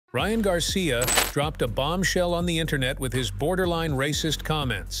Ryan Garcia dropped a bombshell on the internet with his borderline racist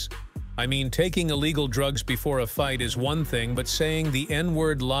comments. I mean, taking illegal drugs before a fight is one thing, but saying the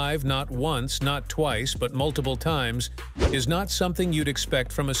N-word live not once, not twice, but multiple times is not something you'd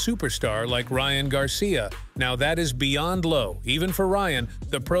expect from a superstar like Ryan Garcia. Now that is beyond low. Even for Ryan,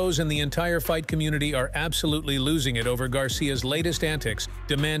 the pros and the entire fight community are absolutely losing it over Garcia's latest antics,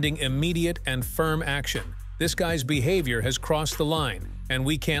 demanding immediate and firm action. This guy's behavior has crossed the line, and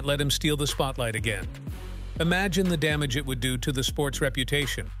we can't let him steal the spotlight again. Imagine the damage it would do to the sport's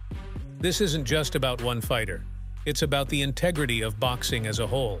reputation. This isn't just about one fighter. It's about the integrity of boxing as a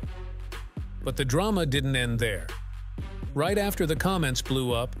whole. But the drama didn't end there. Right after the comments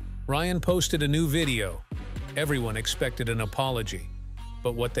blew up, Ryan posted a new video. Everyone expected an apology,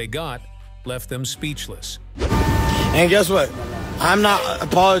 but what they got left them speechless. And guess what? I'm not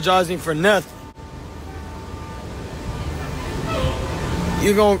apologizing for nothing.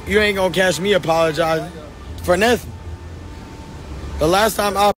 You ain't gonna catch me apologizing for nothing. The last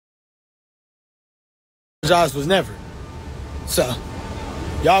time I apologized was never. So,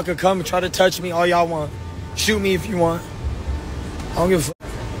 y'all can come and try to touch me all y'all want. Shoot me if you want. I don't give a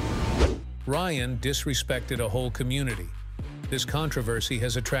fuck. Ryan disrespected a whole community. This controversy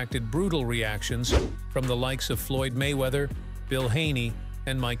has attracted brutal reactions from the likes of Floyd Mayweather, Bill Haney,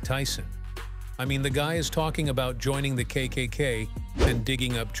 and Mike Tyson. I mean, the guy is talking about joining the KKK and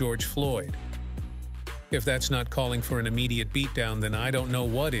digging up George Floyd. If that's not calling for an immediate beatdown, then I don't know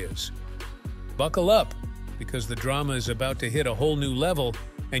what is. Buckle up, because the drama is about to hit a whole new level,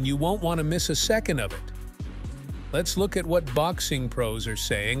 and you won't want to miss a second of it. Let's look at what boxing pros are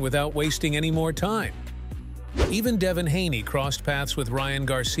saying without wasting any more time. Even Devin Haney crossed paths with Ryan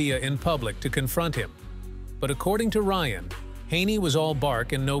Garcia in public to confront him. But according to Ryan, Haney was all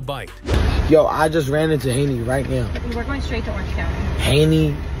bark and no bite. Yo, I just ran into Haney right now. We're going straight to Orange County.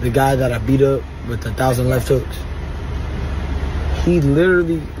 Haney, the guy that I beat up with 1,000 left hooks. He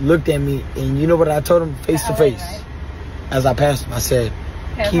literally looked at me, and you know what I told him face to face? As I passed him, I said,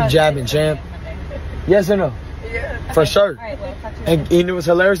 keep jabbing, champ. Yes or no? Yeah. For sure. And you know what's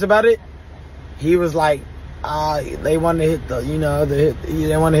hilarious about it? He was like, they want to hit the,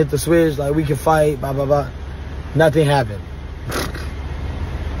 they want to hit the switch, like we can fight, blah, blah, blah. Nothing happened.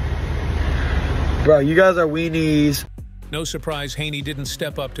 Bro, you guys are weenies. No surprise Haney didn't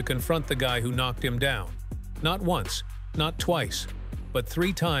step up to confront the guy who knocked him down. Not once, not twice, but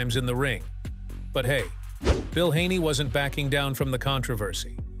 3 times in the ring. But hey, Bill Haney wasn't backing down from the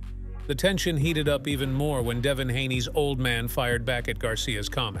controversy. The tension heated up even more when Devin Haney's old man fired back at Garcia's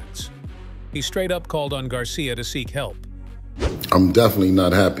comments. He straight up called on Garcia to seek help. I'm definitely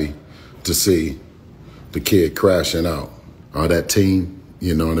not happy to see the kid crashing out. That team,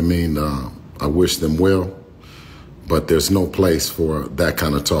 you know what I mean? I wish them well, but there's no place for that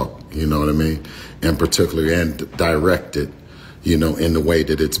kind of talk, you know what I mean? And particularly and directed, in the way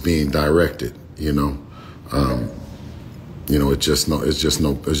that it's being directed, it's just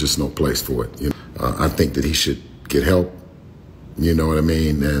no place for it. I think that he should get help, you know what I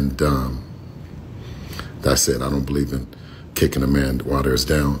mean? And that's it. I don't believe in kicking a man while they're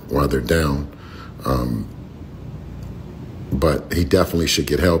down. But he definitely should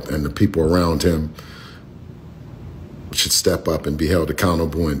get help, and the people around him should step up and be held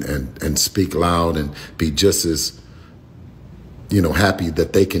accountable and speak loud and be just as, happy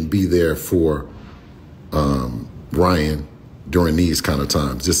that they can be there for Ryan during these kind of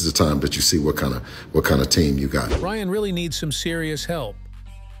times. This is a time that you see what kind of team you got. Ryan really needs some serious help.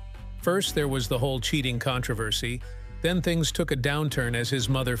 First, there was the whole cheating controversy. Then things took a downturn as his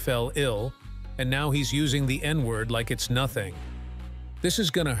mother fell ill. And now he's using the N-word like it's nothing. This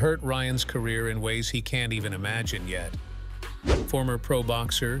is gonna hurt Ryan's career in ways he can't even imagine yet. Former pro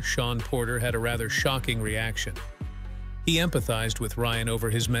boxer Sean Porter had a rather shocking reaction. He empathized with Ryan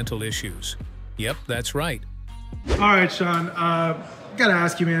over his mental issues. Yep, that's right. All right, Sean, gotta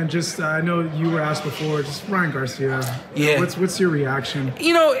ask you, man, I know you were asked before, just Ryan Garcia. Yeah. What's your reaction?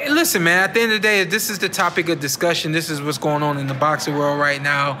 Listen, man, at the end of the day, this is the topic of discussion. This is what's going on in the boxing world right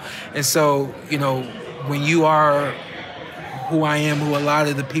now. And so, when you are who I am, who a lot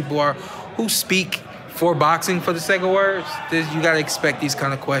of the people are, who speak for boxing for the sake of words, you gotta expect these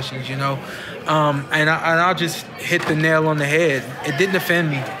kind of questions, And I'll just hit the nail on the head. It didn't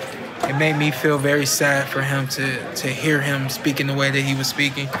offend me. It made me feel very sad for him to hear him speaking the way that he was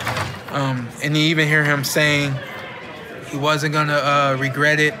speaking. And even hear him saying he wasn't going to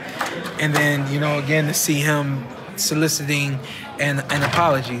regret it. And then, again, to see him soliciting an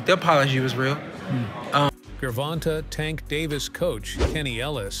apology. The apology was real. Gervonta Tank Davis coach Kenny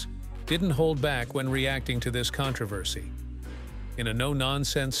Ellis didn't hold back when reacting to this controversy. In a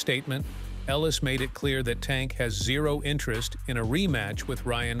no-nonsense statement, Ellis made it clear that Tank has zero interest in a rematch with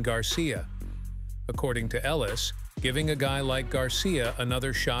Ryan Garcia. According to Ellis, giving a guy like Garcia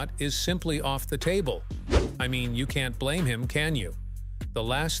another shot is simply off the table. I mean, you can't blame him, can you? The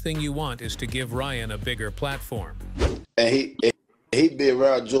last thing you want is to give Ryan a bigger platform. And he be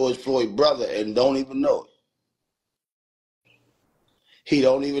around George Floyd's brother and don't even know it. He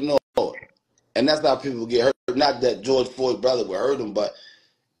don't even know it. And that's how people get hurt. Not that George Floyd's brother would hurt him, but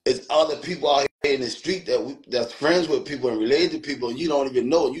it's other people out here in the street that's friends with people and related to people, and you don't even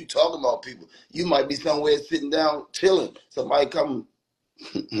know it. You talking about people. You might be somewhere sitting down chilling. Somebody come,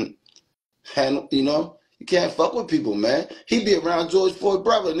 and you know, you can't fuck with people, man. He be around George Floyd's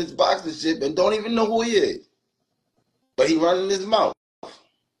brother in this boxing shit and don't even know who he is. But he running his mouth.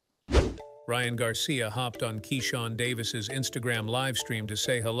 Ryan Garcia hopped on Keyshawn Davis's Instagram live stream to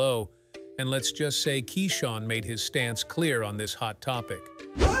say hello, and let's just say Keyshawn made his stance clear on this hot topic.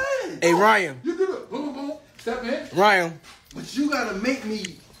 Hey, Ryan. You do it. Boom, boom, boom. Step in. Ryan. But you gotta make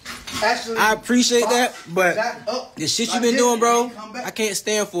me actually. I appreciate that, but the shit you been doing, bro, I can't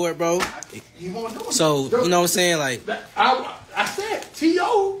stand for it, bro. He won't do it. So, you know what I'm saying? Like, I said,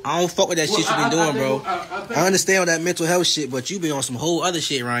 T.O. I don't fuck with that shit you been doing, bro. I understand all that mental health shit, but you been on some whole other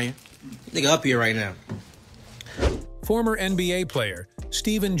shit, Ryan. Nigga up here right now. Former NBA player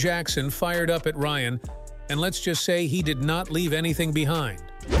Steven Jackson fired up at Ryan, and let's just say he did not leave anything behind.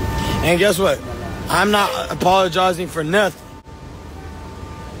 And guess what? I'm not apologizing for nothing.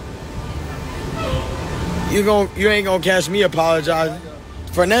 You ain't gonna catch me apologizing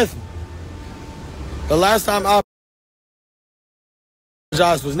for nothing. The last time I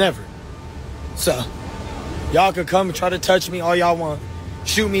apologized was never. So, y'all can come and try to touch me all y'all want.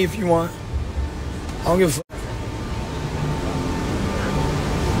 Shoot me if you want. I don't give a fuck.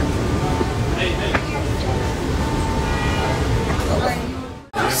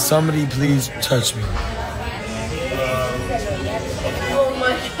 Somebody please touch me.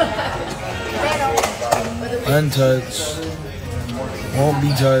 Untouched. Won't be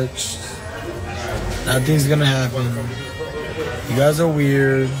touched. Nothing's gonna happen. You guys are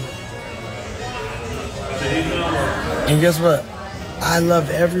weird. And guess what? I love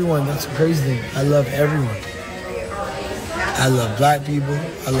everyone. That's the crazy thing. I love everyone. I love black people.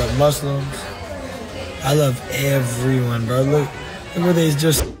 I love Muslims. I love everyone, bro. Look what they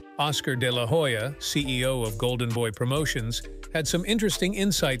just... Oscar De La Hoya, CEO of Golden Boy Promotions, had some interesting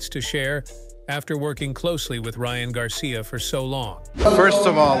insights to share after working closely with Ryan Garcia for so long. First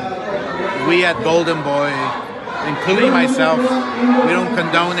of all, we at Golden Boy, including myself, we don't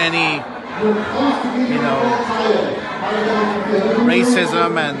condone any, you know,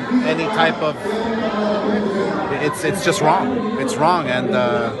 racism and any type of, it's just wrong. It's wrong, and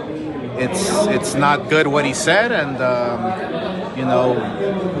it's not good what he said, and you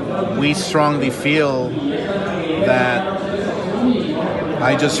know, we strongly feel that.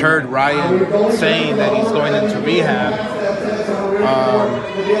 I just heard Ryan saying that he's going into rehab.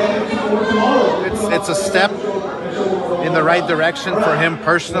 It's a step in the right direction for him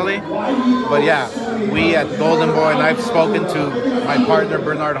personally, but yeah, we at Golden Boy, and I've spoken to my partner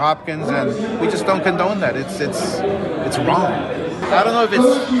Bernard Hopkins, and we just don't condone that. It's wrong. I don't know if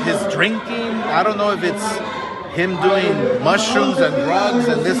it's his drinking. I don't know if it's him doing mushrooms and drugs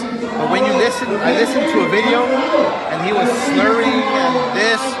and this, but when you listen, I listened to a video and he was slurring and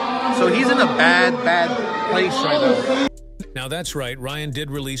this, so he's in a bad place right now. Now that's right, Ryan did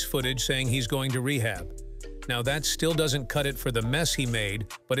release footage saying he's going to rehab. Now that still doesn't cut it for the mess he made,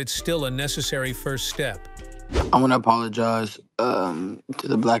 but it's still a necessary first step. I want to apologize to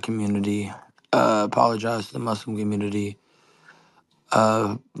the black community, apologize to the Muslim community,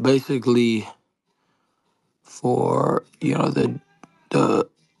 basically for, you know,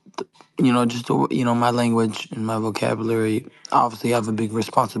 my language and my vocabulary. Obviously, I have a big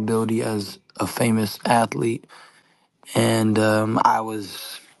responsibility as a famous athlete, and I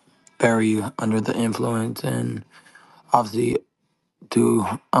was very under the influence, and obviously,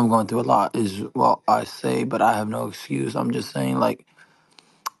 I'm going through a lot is what I say, but I have no excuse. I'm just saying, like,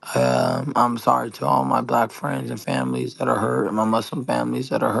 I'm sorry to all my black friends and families that are hurt, and my Muslim families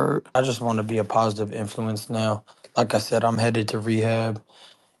that are hurt. I just want to be a positive influence now. Like I said, I'm headed to rehab,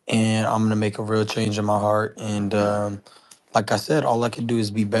 and I'm going to make a real change in my heart. And like I said, all I can do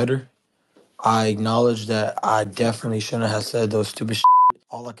is be better. I acknowledge that I definitely shouldn't have said those stupid shit.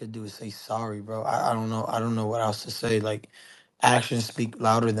 All I could do is say sorry, bro. I don't know. I don't know what else to say. Like, actions speak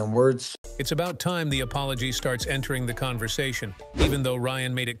louder than words. It's about time the apology starts entering the conversation, even though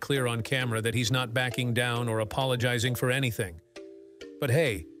Ryan made it clear on camera that he's not backing down or apologizing for anything. But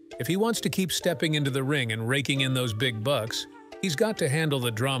hey, if he wants to keep stepping into the ring and raking in those big bucks, He's got to handle the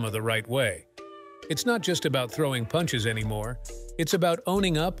drama the right way. It's not just about throwing punches anymore. It's about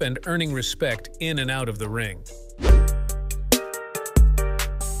owning up and earning respect in and out of the ring.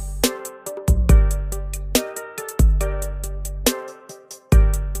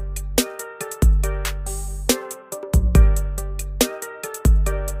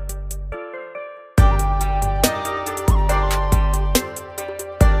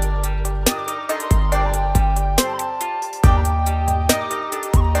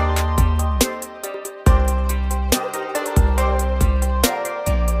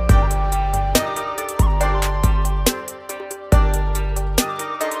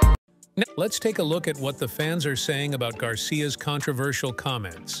 Now, let's take a look at what the fans are saying about Garcia's controversial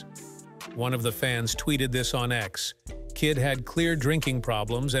comments. One of the fans tweeted this on X. Kid had clear drinking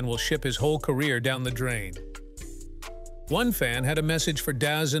problems and will ship his whole career down the drain. One fan had a message for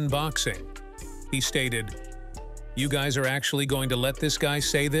Daz in boxing. He stated, "You guys are actually going to let this guy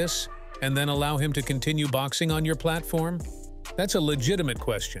say this and then allow him to continue boxing on your platform? That's a legitimate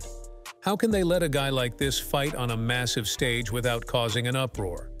question. How can they let a guy like this fight on a massive stage without causing an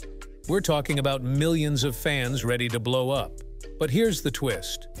uproar? We're talking about millions of fans ready to blow up." But here's the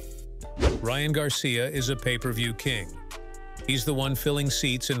twist. Ryan Garcia is a pay-per-view king. He's the one filling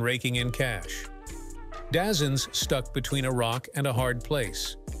seats and raking in cash. Dazin's stuck between a rock and a hard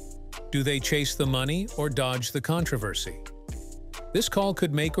place. Do they chase the money or dodge the controversy? This call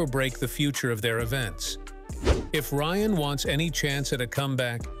could make or break the future of their events. If Ryan wants any chance at a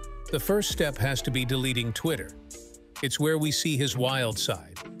comeback, the first step has to be deleting Twitter. It's where we see his wild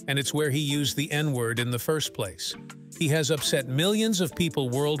side, and it's where he used the N-word in the first place. He has upset millions of people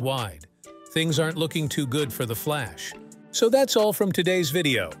worldwide. Things aren't looking too good for the Flash. So that's all from today's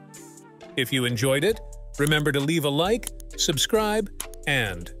video. If you enjoyed it, remember to leave a like, subscribe,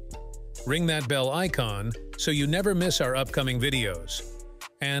 and ring that bell icon so you never miss our upcoming videos.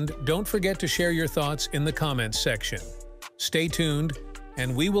 And don't forget to share your thoughts in the comments section. Stay tuned,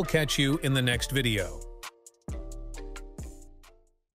 and we will catch you in the next video.